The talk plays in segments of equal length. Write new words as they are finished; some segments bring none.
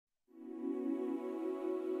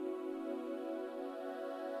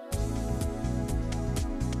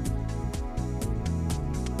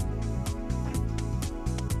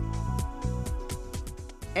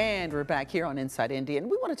And we're back here on Inside Indy, and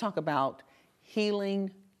we want to talk about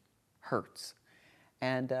healing hurts.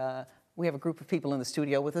 And we have a group of people in the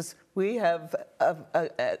studio with us. We have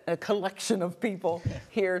a collection of people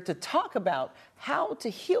here to talk about how to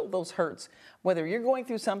heal those hurts, whether you're going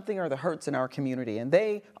through something or the hurts in our community. And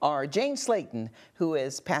they are Jane Slayton, who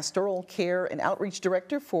is Pastoral Care and Outreach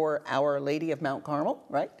Director for Our Lady of Mount Carmel,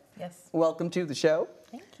 right? Yes. Welcome to the show.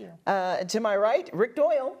 Thank you. To my right, Rick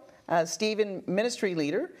Doyle, Stephen Ministry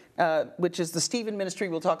Leader, which is the Stephen Ministry.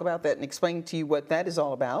 We'll talk about that and explain to you what that is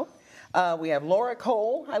all about. We have Laura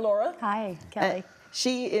Cole. Hi, Laura. Hi, Kelly.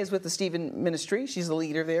 She is with the Stephen Ministry. She's the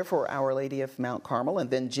leader there for Our Lady of Mount Carmel. And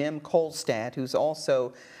then Jim Kolstad, who's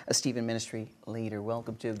also a Stephen Ministry leader.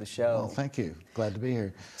 Welcome to the show. Well, thank you. Glad to be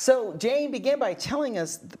here. So Jane began by telling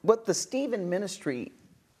us what the Stephen Ministry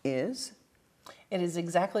is. It is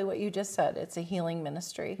exactly what you just said. It's a healing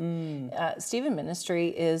ministry. Stephen Ministry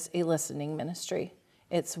is a listening ministry.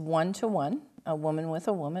 It's one-to-one, a woman with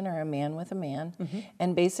a woman or a man with a man.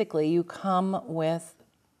 And basically you come with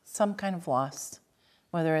some kind of loss,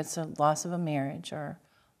 whether it's a loss of a marriage or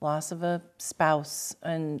loss of a spouse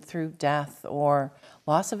and through death, or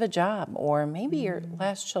loss of a job, or maybe your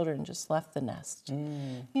last children just left the nest.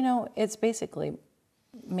 You know, it's basically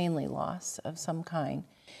mainly loss of some kind.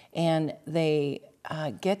 And they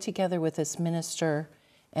get together with this minister,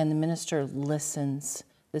 and the minister listens.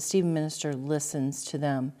 The Stephen minister listens to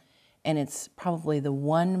them. And it's probably the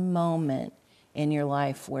one moment in your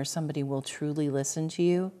life where somebody will truly listen to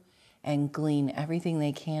you and glean everything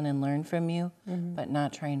they can and learn from you, but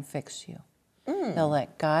not try and fix you. They'll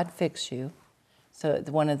let God fix you. So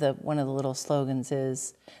one of the little slogans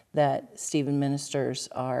is that Stephen ministers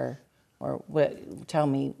are, or what? Tell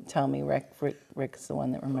me, Rick. Rick's the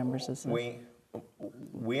one that remembers this.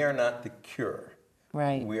 We are not the cure.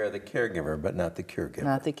 Right. We are the caregiver, but not the cure giver.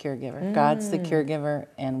 Not the caregiver. God's the caregiver,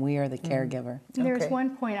 and we are the caregiver. There's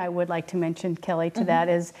one point I would like to mention, Kelly, to that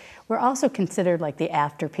is we're also considered like the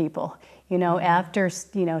after people. You know, after,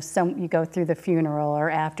 you know, you go through the funeral, or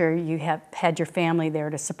after you have had your family there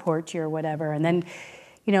to support you or whatever, and then,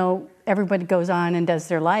 you know, everybody goes on and does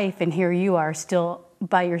their life, and here you are still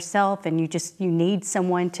by yourself, and you need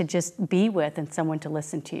someone to just be with and someone to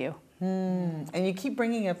listen to you. And you keep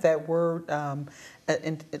bringing up that word,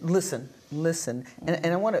 and listen. And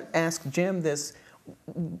I want to ask Jim this.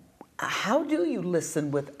 How do you listen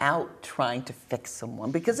without trying to fix someone?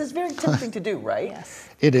 Because it's very tempting to do, right? Yes.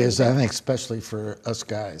 It is, I think, especially for us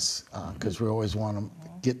guys, because we always want to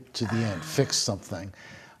get to the end, fix something.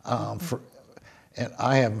 And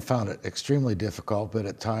I haven't found it extremely difficult, but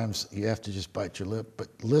at times you have to just bite your lip. But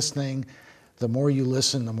listening, the more you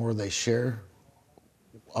listen, the more they share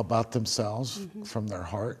about themselves from their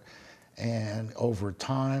heart. And over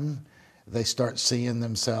time, they start seeing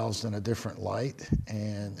themselves in a different light.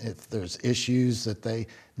 And if there's issues that they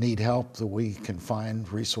need help, that we can find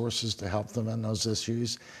resources to help them in those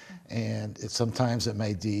issues. And sometimes it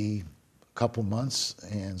may be a couple months.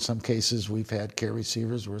 In some cases, we've had care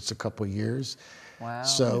receivers where it's a couple years. Wow.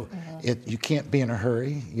 So you can't be in a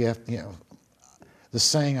hurry. You have, you know, the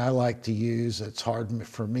saying I like to use, it's hard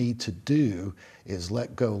for me to do, is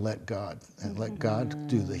let go, let God, and let God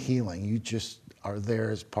do the healing. You just are there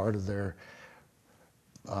as part of their,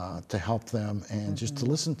 to help them and just to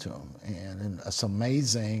listen to them. And it's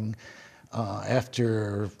amazing,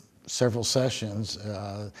 after several sessions,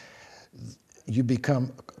 you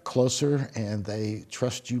become closer and they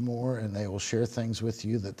trust you more, and they will share things with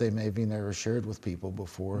you that they maybe never shared with people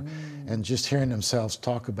before. And just hearing themselves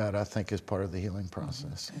talk about it, I think, is part of the healing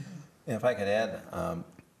process. And if I could add,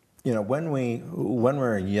 you know, when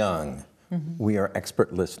we're young, we are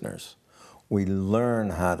expert listeners. We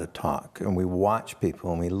learn how to talk, and we watch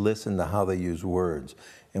people, and we listen to how they use words,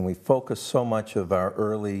 and we focus so much of our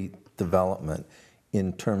early development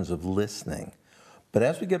in terms of listening. But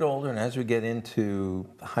as we get older and as we get into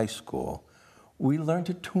high school, we learn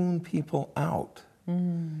to tune people out.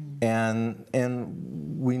 And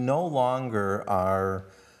we no longer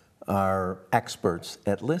are experts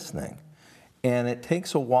at listening. And it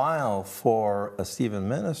takes a while for a Stephen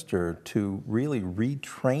minister to really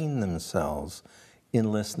retrain themselves in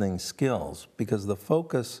listening skills, because the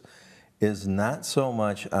focus is not so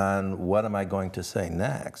much on what am I going to say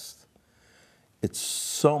next. It's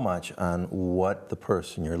so much on what the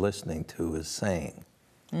person you're listening to is saying.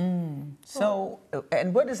 So,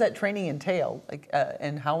 and what does that training entail? Like,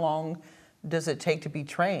 and how long does it take to be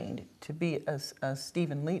trained to be a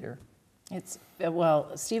Stephen leader? It's,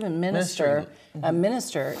 well, Stephen minister, a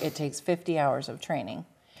minister, it takes 50 hours of training.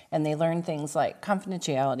 And they learn things like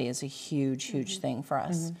confidentiality is a huge, huge thing for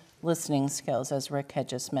us. Listening skills, as Rick had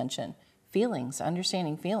just mentioned. feelings,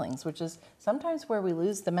 understanding feelings, which is sometimes where we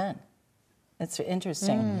lose the men. It's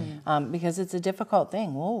interesting because it's a difficult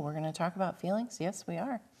thing. Whoa, we're going to talk about feelings? Yes, we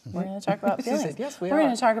are. We're going to talk about feelings. Yes, we We're are.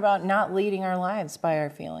 going to talk about not leading our lives by our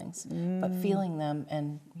feelings, but feeling them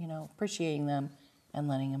and, appreciating them and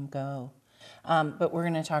letting them go. But we're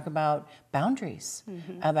going to talk about boundaries,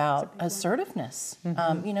 about assertiveness,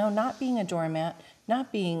 not being a doormat,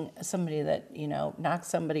 not being somebody that, knocks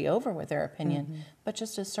somebody over with their opinion, but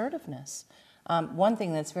just assertiveness. One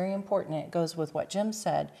thing that's very important, and it goes with what Jim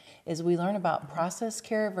said, is we learn about process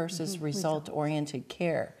care versus result-oriented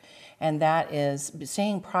care. And that is,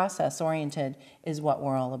 staying process-oriented is what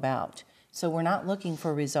we're all about. So we're not looking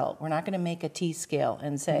for result. We're not going to make a T-scale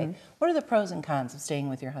and say, what are the pros and cons of staying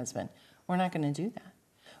with your husband? We're not going to do that.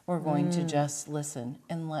 We're going to just listen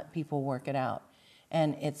and let people work it out.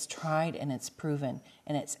 And it's tried and it's proven,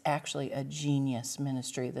 and it's actually a genius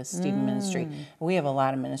ministry, this Stephen ministry. We have a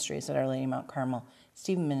lot of ministries at Our Lady of Mount Carmel.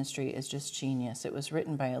 Stephen ministry is just genius. It was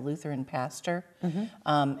written by a Lutheran pastor,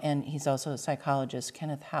 and he's also a psychologist,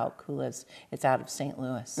 Kenneth Houck, it's out of St.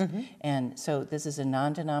 Louis. And so this is a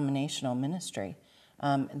non-denominational ministry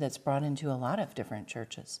that's brought into a lot of different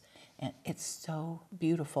churches. And it's so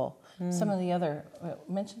beautiful. Mention some of the other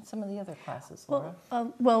classes, Laura.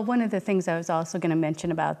 Well, one of the things I was also going to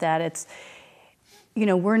mention about that, it's,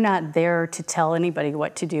 we're not there to tell anybody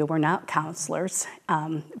what to do. We're not counselors.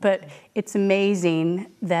 But it's amazing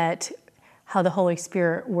that how the Holy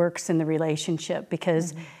Spirit works in the relationship,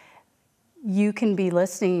 because you can be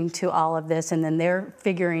listening to all of this and then they're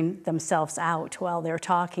figuring themselves out while they're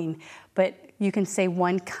talking. But you can say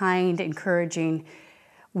one kind, encouraging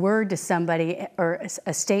word to somebody or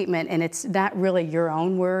a statement, and it's not really your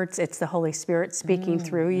own words, it's the Holy Spirit speaking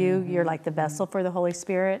through you. You're like the vessel for the Holy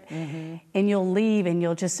Spirit. And you'll leave and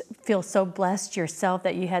you'll just feel so blessed yourself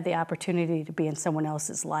that you had the opportunity to be in someone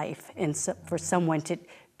else's life, and so, for someone to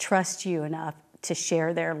trust you enough to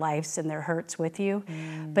share their lives and their hurts with you.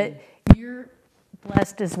 But you're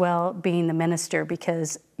blessed as well being the minister,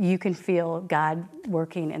 because you can feel God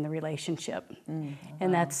working in the relationship.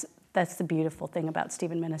 And that's the beautiful thing about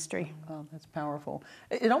Stephen ministry. Oh, that's powerful.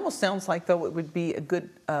 It almost sounds like, though, it would be a good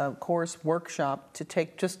course workshop to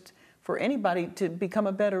take just for anybody to become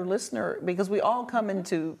a better listener, because we all come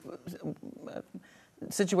into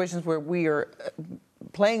situations where we are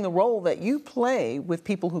playing the role that you play with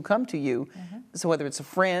people who come to you. So whether it's a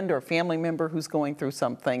friend or a family member who's going through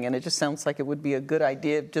something, and it just sounds like it would be a good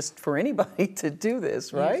idea just for anybody to do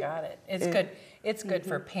this, right? You got it. It's good. It's good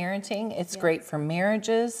for parenting. It's great for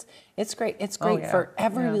marriages. It's great. It's great for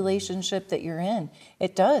every relationship that you're in.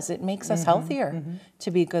 It does. It makes us healthier to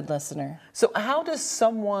be a good listener. So how does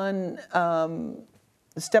someone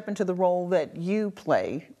step into the role that you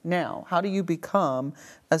play now? How do you become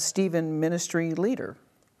a Stephen ministry leader?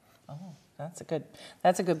 Oh, that's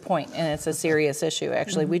a good point, and it's a serious issue.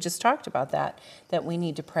 Actually, we just talked about that we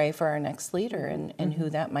need to pray for our next leader and who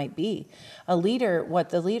that might be. A leader, what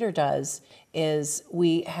the leader does is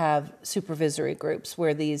we have supervisory groups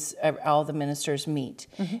where all the ministers meet,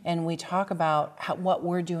 and we talk about what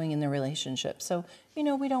we're doing in the relationship. So,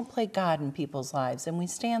 we don't play God in people's lives, and we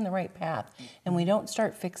stay on the right path, and we don't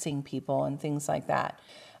start fixing people and things like that.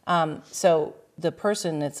 So the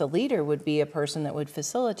person that's a leader would be a person that would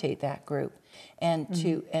facilitate that group,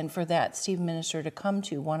 and for that Stephen minister to come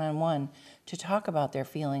to one-on-one to talk about their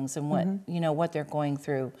feelings and what they're going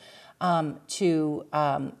through, to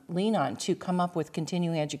lean on, to come up with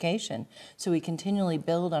continuing education, so we continually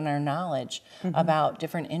build on our knowledge about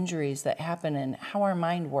different injuries that happen and how our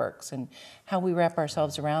mind works and how we wrap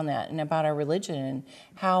ourselves around that, and about our religion and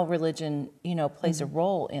how religion plays a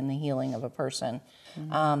role in the healing of a person.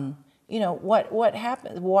 What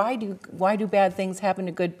happens? Why do bad things happen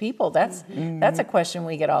to good people? That's a question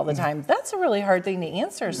we get all the time. That's a really hard thing to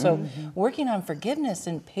answer. So working on forgiveness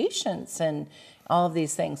and patience and all of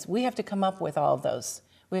these things, we have to come up with all of those.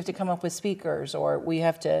 We have to come up with speakers, or we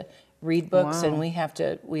have to read books, and we have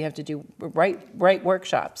to write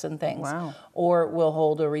workshops and things. Or we'll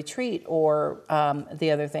hold a retreat, or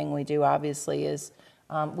the other thing we do obviously is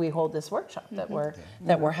we hold this workshop that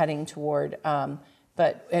we're heading toward.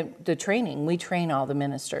 But the training, we train all the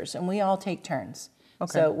ministers, and we all take turns.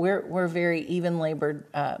 Okay. So we're a very even labored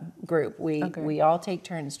group. We all take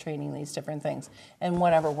turns training these different things, and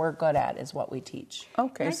whatever we're good at is what we teach.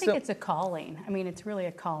 Okay. And I think it's a calling. I mean, it's really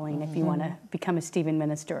a calling if you want to become a Stephen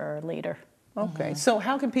minister or a leader. Okay, so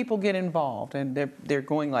how can people get involved? And they're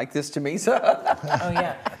going like this to me. So. Oh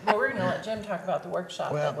yeah. Well, we're going to let Jim talk about the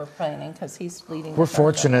workshop that we're planning, because he's leading. We're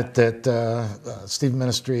fortunate that Stephen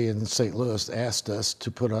Ministry in St. Louis asked us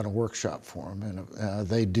to put on a workshop for them, and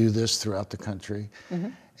they do this throughout the country.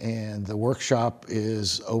 And the workshop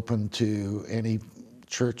is open to any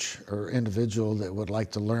church or individual that would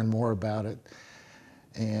like to learn more about it.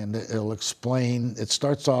 And it'll explain, it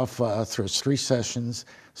starts off through 3 sessions,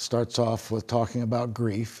 starts off with talking about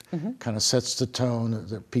grief, kind of sets the tone of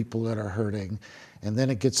the people that are hurting, and then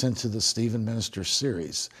it gets into the Stephen Minister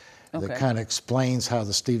series that kind of explains how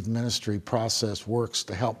the Stephen Ministry process works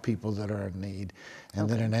to help people that are in need. And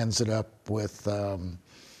then it ends it up with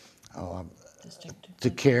to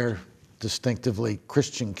care distinctively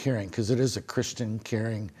Christian caring, because it is a Christian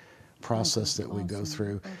caring process that we go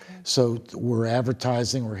through. So we're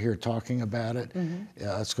advertising, we're here talking about it.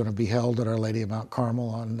 It's going to be held at Our Lady of Mount Carmel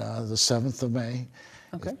on the 7th of May.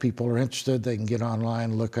 If people are interested, they can get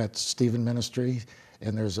online, look at Stephen Ministry,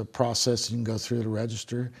 and there's a process you can go through to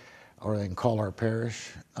register, or they can call our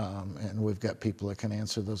parish, and we've got people that can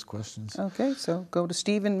answer those questions. Okay, so go to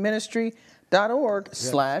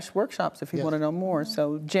stephenministry.org/workshops if you want to know more.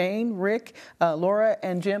 So Jane, Rick, Laura,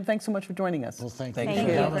 and Jim, thanks so much for joining us. Well, thank Thank you you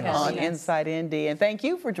for for having us. having On Inside Indy. And thank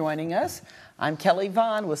you for joining us. I'm Kelly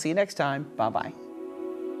Vaughn. We'll see you next time. Bye-bye.